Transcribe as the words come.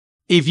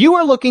If you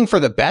are looking for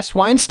the best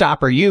wine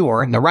stopper, you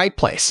are in the right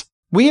place.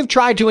 We have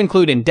tried to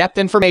include in-depth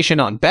information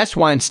on best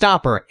wine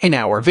stopper in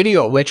our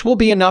video, which will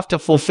be enough to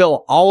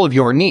fulfill all of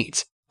your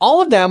needs.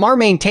 All of them are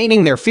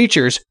maintaining their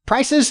features,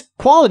 prices,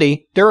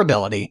 quality,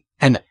 durability,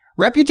 and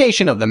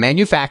reputation of the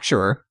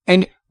manufacturer,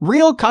 and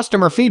real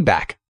customer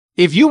feedback.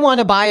 If you want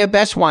to buy a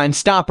best wine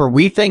stopper,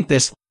 we think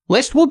this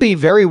list will be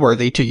very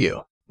worthy to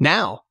you.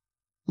 Now,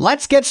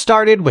 let's get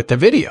started with the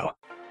video.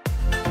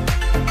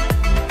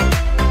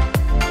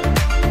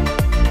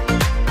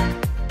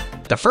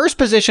 The first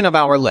position of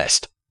our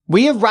list,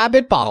 we have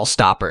rabbit bottle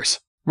stoppers.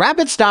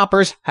 Rabbit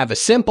stoppers have a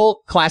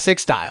simple, classic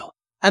style,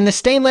 and the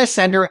stainless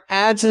center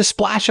adds a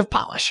splash of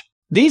polish.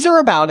 These are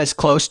about as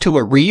close to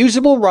a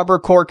reusable rubber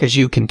cork as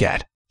you can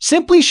get.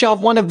 Simply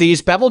shove one of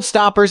these beveled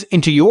stoppers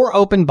into your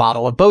open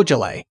bottle of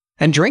Beaujolais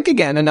and drink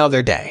again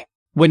another day.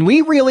 When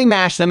we really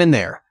mash them in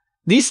there,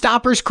 these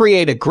stoppers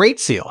create a great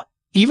seal,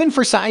 even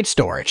for side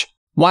storage.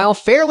 While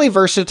fairly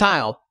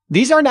versatile,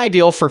 these aren't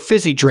ideal for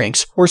fizzy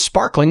drinks or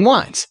sparkling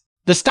wines.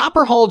 The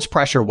stopper holds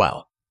pressure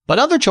well, but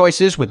other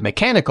choices with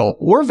mechanical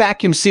or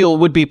vacuum seal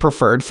would be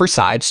preferred for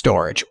side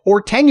storage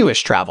or tenuous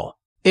travel.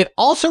 It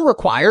also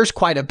requires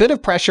quite a bit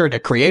of pressure to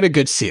create a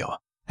good seal,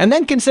 and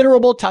then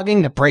considerable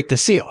tugging to break the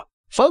seal.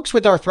 Folks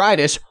with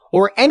arthritis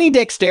or any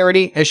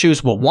dexterity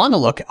issues will want to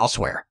look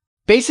elsewhere.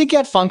 Basic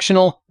yet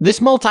functional,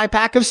 this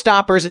multi-pack of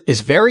stoppers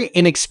is very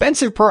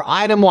inexpensive per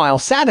item while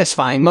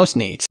satisfying most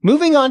needs.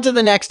 Moving on to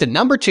the next at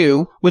number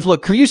 2 with Le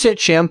Creuset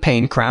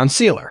Champagne Crown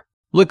Sealer.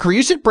 Le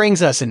Creuset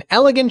brings us an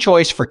elegant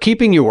choice for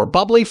keeping your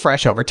bubbly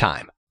fresh over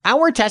time.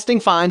 Our testing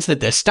finds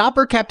that this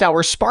stopper kept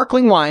our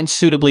sparkling wines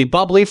suitably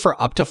bubbly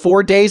for up to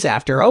 4 days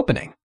after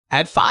opening.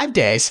 At 5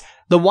 days,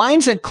 the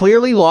wines had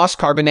clearly lost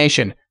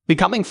carbonation,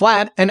 becoming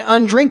flat and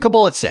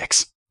undrinkable at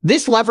 6.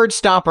 This levered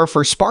stopper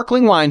for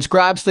sparkling wines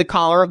grabs the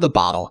collar of the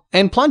bottle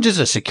and plunges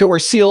a secure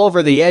seal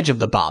over the edge of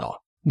the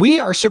bottle. We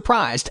are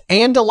surprised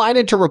and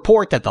delighted to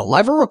report that the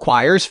lever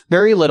requires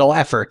very little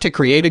effort to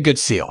create a good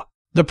seal.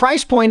 The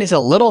price point is a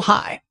little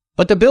high,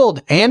 but the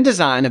build and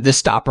design of this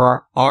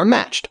stopper are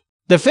matched.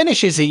 The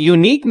finish is a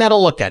unique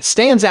metal look that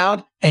stands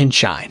out and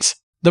shines.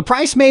 The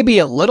price may be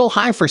a little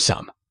high for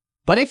some,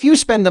 but if you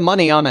spend the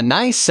money on a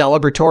nice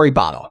celebratory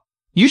bottle,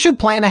 you should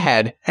plan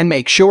ahead and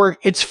make sure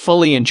it's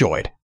fully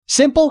enjoyed.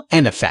 Simple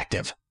and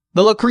effective.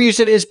 The Le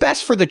Creuset is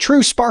best for the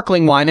true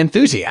sparkling wine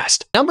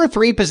enthusiast. Number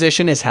 3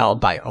 position is held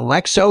by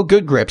OXO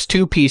Good Grips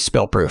 2-piece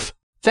Spillproof.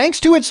 Thanks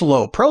to its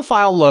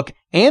low-profile look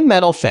and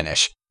metal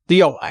finish,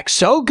 the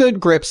OXO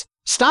Good Grips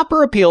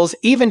stopper appeals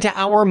even to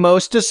our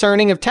most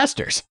discerning of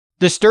testers.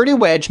 The sturdy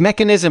wedge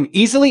mechanism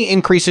easily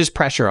increases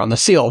pressure on the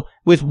seal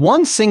with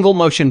one single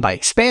motion by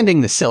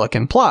expanding the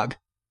silicone plug,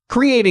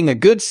 creating a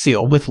good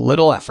seal with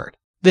little effort.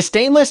 The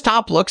stainless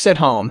top looks at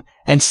home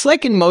and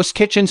slick in most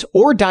kitchens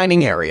or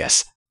dining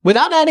areas.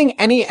 Without adding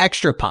any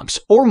extra pumps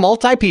or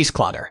multi-piece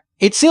clutter,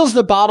 it seals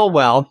the bottle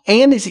well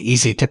and is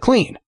easy to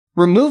clean.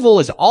 Removal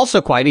is also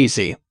quite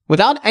easy,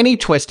 without any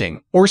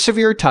twisting or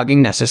severe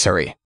tugging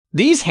necessary.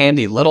 These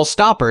handy little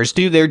stoppers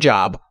do their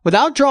job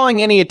without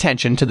drawing any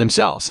attention to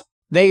themselves.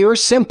 They are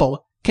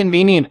simple,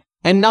 convenient,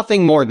 and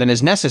nothing more than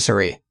is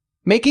necessary,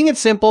 making it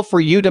simple for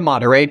you to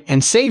moderate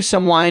and save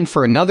some wine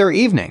for another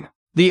evening.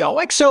 The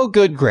OXO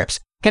Good Grips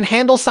can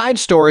handle side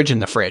storage in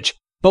the fridge,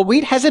 but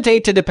we'd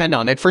hesitate to depend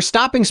on it for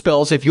stopping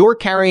spills if you're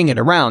carrying it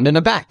around in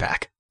a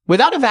backpack.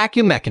 Without a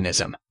vacuum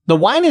mechanism, the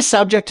wine is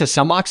subject to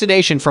some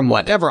oxidation from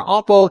whatever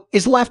alcohol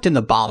is left in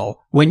the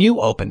bottle when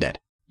you opened it.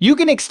 You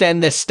can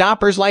extend this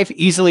stopper's life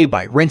easily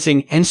by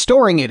rinsing and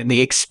storing it in the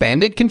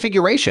expanded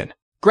configuration.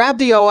 Grab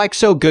the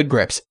OXO Good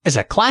Grips as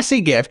a classy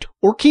gift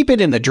or keep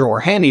it in the drawer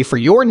handy for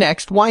your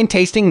next wine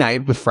tasting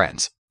night with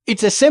friends.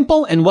 It's a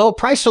simple and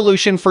well-priced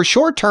solution for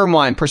short-term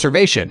wine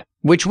preservation,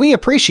 which we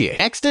appreciate.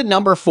 Next at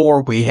number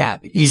 4, we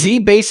have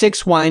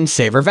EZBasics Wine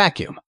Saver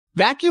Vacuum.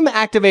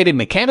 Vacuum-activated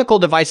mechanical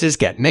devices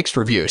get mixed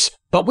reviews,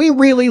 but we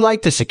really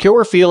like the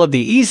secure feel of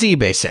the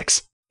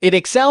EZBasics. It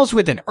excels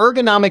with an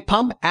ergonomic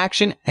pump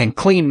action and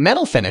clean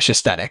metal finish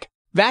aesthetic.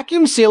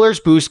 Vacuum sealers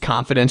boost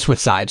confidence with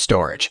side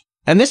storage,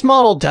 and this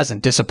model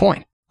doesn't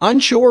disappoint.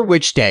 Unsure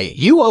which day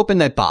you open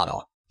that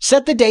bottle,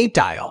 set the date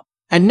dial,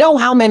 and know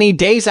how many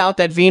days out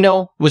that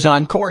vino was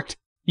uncorked.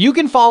 You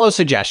can follow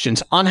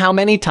suggestions on how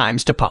many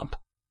times to pump,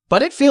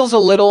 but it feels a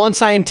little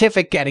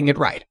unscientific getting it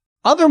right.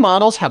 Other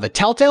models have a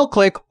telltale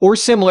click or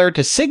similar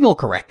to signal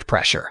correct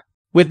pressure.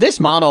 With this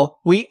model,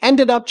 we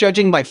ended up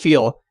judging by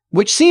feel,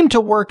 which seemed to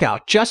work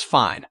out just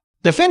fine.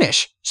 The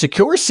finish,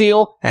 secure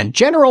seal, and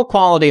general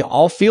quality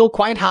all feel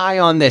quite high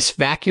on this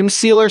vacuum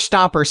sealer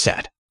stopper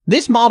set.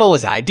 This model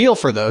is ideal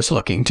for those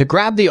looking to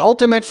grab the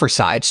ultimate for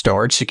side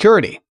storage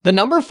security. The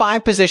number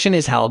 5 position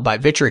is held by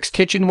Vitrix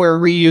Kitchenware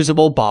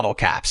Reusable Bottle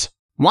Caps.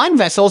 Wine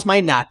vessels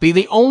might not be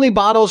the only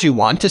bottles you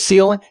want to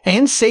seal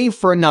and save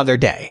for another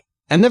day,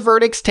 and the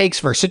Vitrix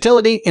takes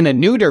versatility in a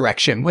new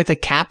direction with a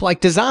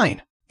cap-like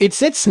design. It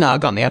sits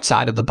snug on the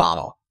outside of the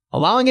bottle,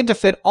 allowing it to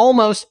fit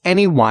almost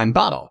any wine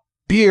bottle,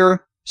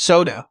 beer,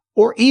 soda,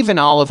 or even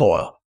olive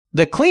oil.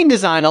 The clean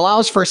design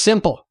allows for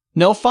simple,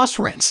 no-fuss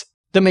rinse.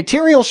 The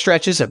material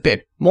stretches a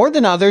bit more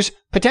than others,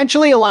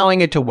 potentially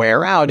allowing it to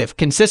wear out if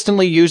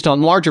consistently used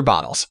on larger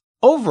bottles.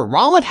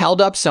 Overall, it held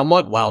up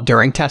somewhat well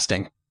during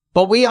testing,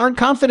 but we aren't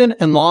confident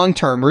in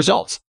long-term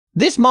results.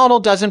 This model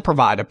doesn't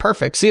provide a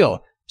perfect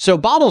seal, so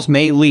bottles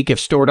may leak if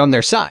stored on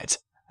their sides,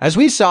 as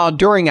we saw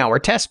during our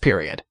test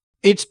period.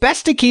 It's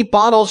best to keep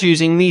bottles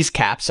using these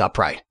caps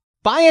upright.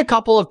 Buy a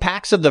couple of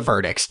packs of the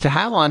Vitrix to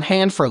have on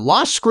hand for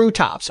lost screw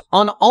tops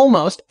on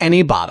almost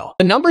any bottle.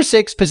 The number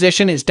 6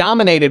 position is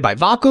dominated by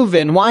Vacu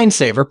Vin Wine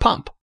Saver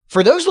Pump.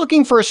 For those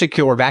looking for a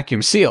secure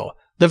vacuum seal,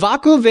 the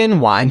Vacu Vin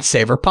Wine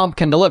Saver Pump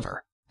can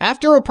deliver.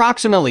 After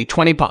approximately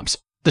 20 pumps,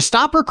 the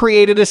stopper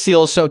created a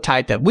seal so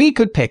tight that we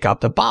could pick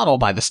up the bottle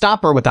by the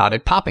stopper without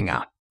it popping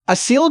out. A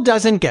seal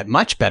doesn't get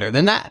much better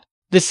than that.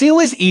 The seal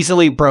is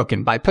easily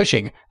broken by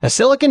pushing a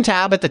silicone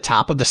tab at the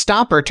top of the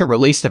stopper to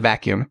release the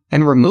vacuum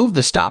and remove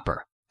the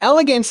stopper.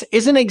 Elegance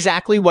isn't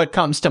exactly what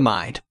comes to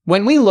mind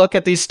when we look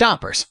at these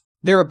stoppers.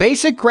 They're a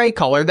basic gray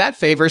color that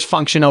favors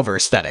function over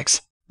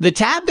aesthetics. The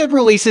tab that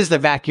releases the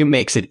vacuum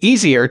makes it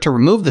easier to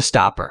remove the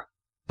stopper,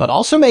 but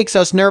also makes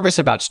us nervous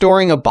about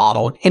storing a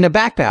bottle in a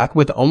backpack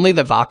with only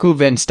the Vacu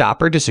Vin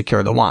stopper to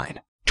secure the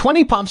wine.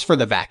 20 pumps for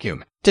the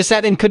vacuum to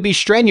set in could be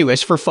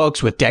strenuous for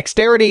folks with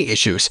dexterity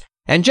issues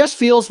and just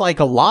feels like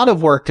a lot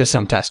of work to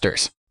some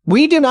testers.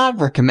 We do not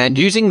recommend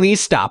using these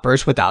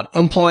stoppers without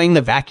employing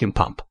the vacuum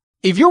pump.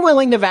 If you're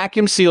willing to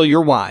vacuum seal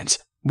your wines,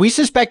 we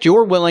suspect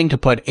you're willing to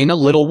put in a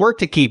little work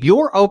to keep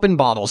your open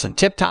bottles in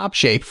tip-top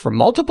shape for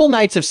multiple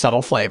nights of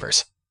subtle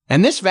flavors.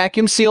 And this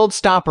vacuum-sealed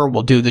stopper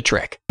will do the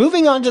trick.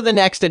 Moving on to the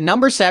next at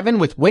number 7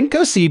 with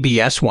Winco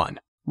CBS-1.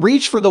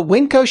 Reach for the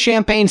Winco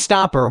champagne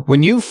stopper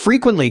when you've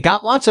frequently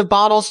got lots of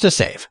bottles to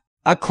save.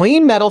 A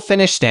clean metal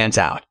finish stands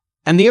out,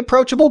 and the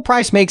approachable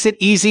price makes it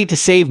easy to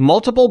save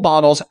multiple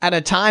bottles at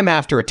a time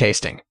after a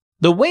tasting.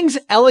 The wings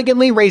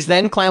elegantly raise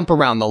then clamp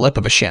around the lip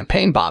of a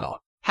champagne bottle.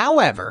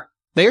 However,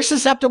 they are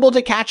susceptible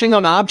to catching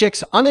on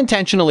objects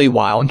unintentionally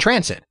while in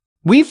transit.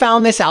 We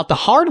found this out the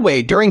hard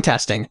way during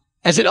testing,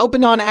 as it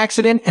opened on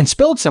accident and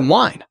spilled some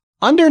wine.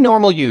 Under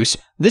normal use,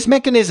 this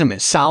mechanism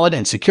is solid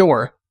and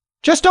secure.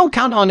 Just don't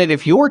count on it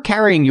if you're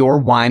carrying your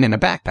wine in a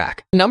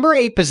backpack. The number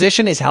 8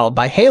 position is held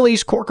by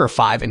Haley's Corker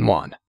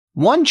 5-in-1.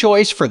 One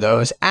choice for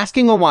those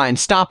asking a wine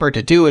stopper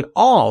to do it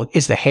all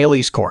is the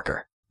Haley's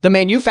Corker. The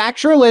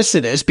manufacturer lists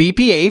it as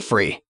BPA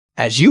free.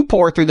 As you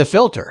pour through the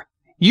filter,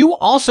 you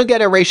also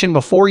get aeration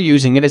before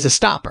using it as a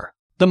stopper.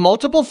 The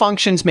multiple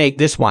functions make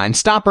this wine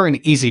stopper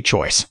an easy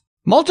choice.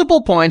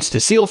 Multiple points to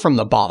seal from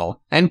the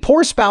bottle, and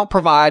pour spout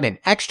provide an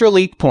extra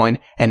leak point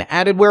and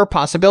added wear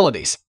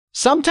possibilities.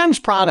 Sometimes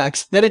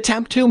products that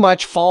attempt too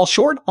much fall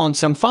short on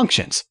some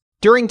functions.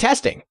 During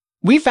testing,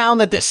 we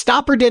found that this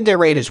stopper didn't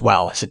aerate as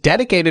well as a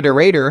dedicated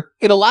aerator.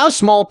 It allows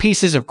small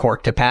pieces of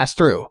cork to pass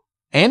through,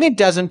 and it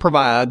doesn't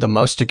provide the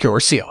most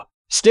secure seal.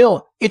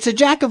 Still, it's a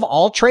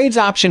jack-of-all-trades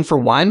option for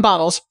wine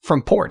bottles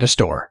from port to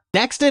store.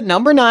 Next at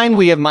number 9,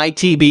 we have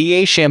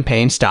MiTBA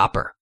Champagne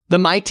Stopper. The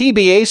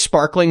MiTBA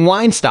Sparkling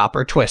Wine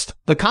Stopper twists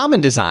the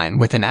common design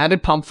with an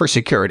added pump for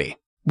security.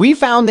 We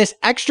found this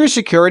extra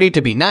security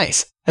to be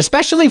nice,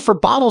 especially for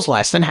bottles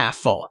less than half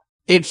full.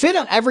 It fit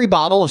on every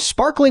bottle of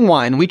sparkling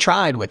wine we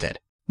tried with it.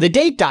 The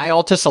date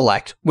dial to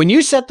select when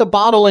you set the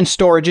bottle in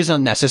storage is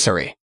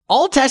unnecessary.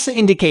 All tests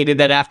indicated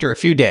that after a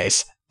few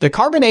days, the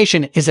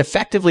carbonation is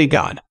effectively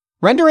gone,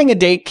 rendering a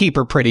date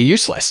keeper pretty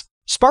useless.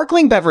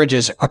 Sparkling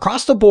beverages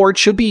across the board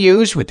should be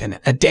used within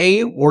a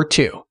day or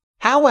two.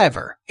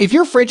 However, if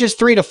your fridge has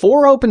 3 to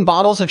 4 open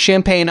bottles of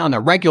champagne on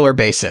a regular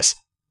basis,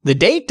 the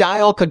date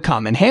dial could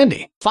come in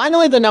handy.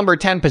 Finally, the number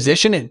 10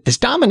 position is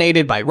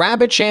dominated by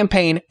Rabbit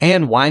Champagne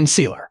and Wine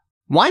Sealer.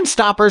 Wine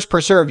stoppers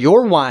preserve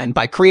your wine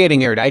by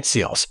creating airtight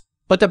seals,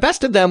 but the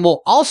best of them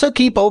will also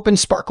keep open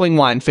sparkling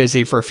wine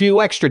fizzy for a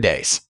few extra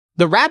days.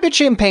 The Rabbit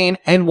Champagne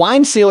and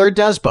Wine Sealer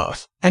does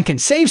both, and can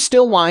save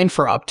still wine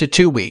for up to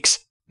 2 weeks.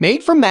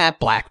 Made from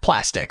matte black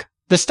plastic,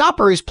 the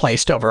stopper is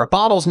placed over a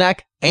bottle's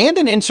neck, and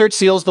an insert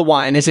seals the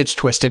wine as it's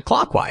twisted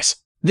clockwise.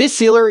 This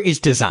sealer is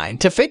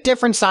designed to fit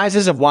different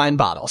sizes of wine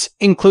bottles,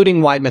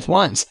 including wide-mouth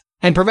ones,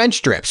 and prevents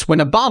drips when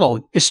a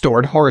bottle is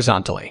stored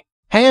horizontally.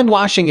 Hand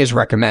washing is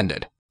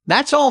recommended.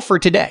 That's all for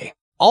today.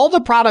 All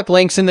the product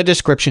links in the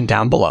description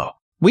down below.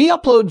 We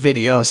upload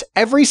videos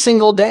every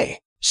single day,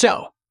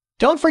 so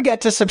don't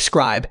forget to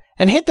subscribe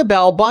and hit the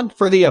bell button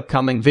for the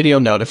upcoming video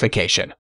notification.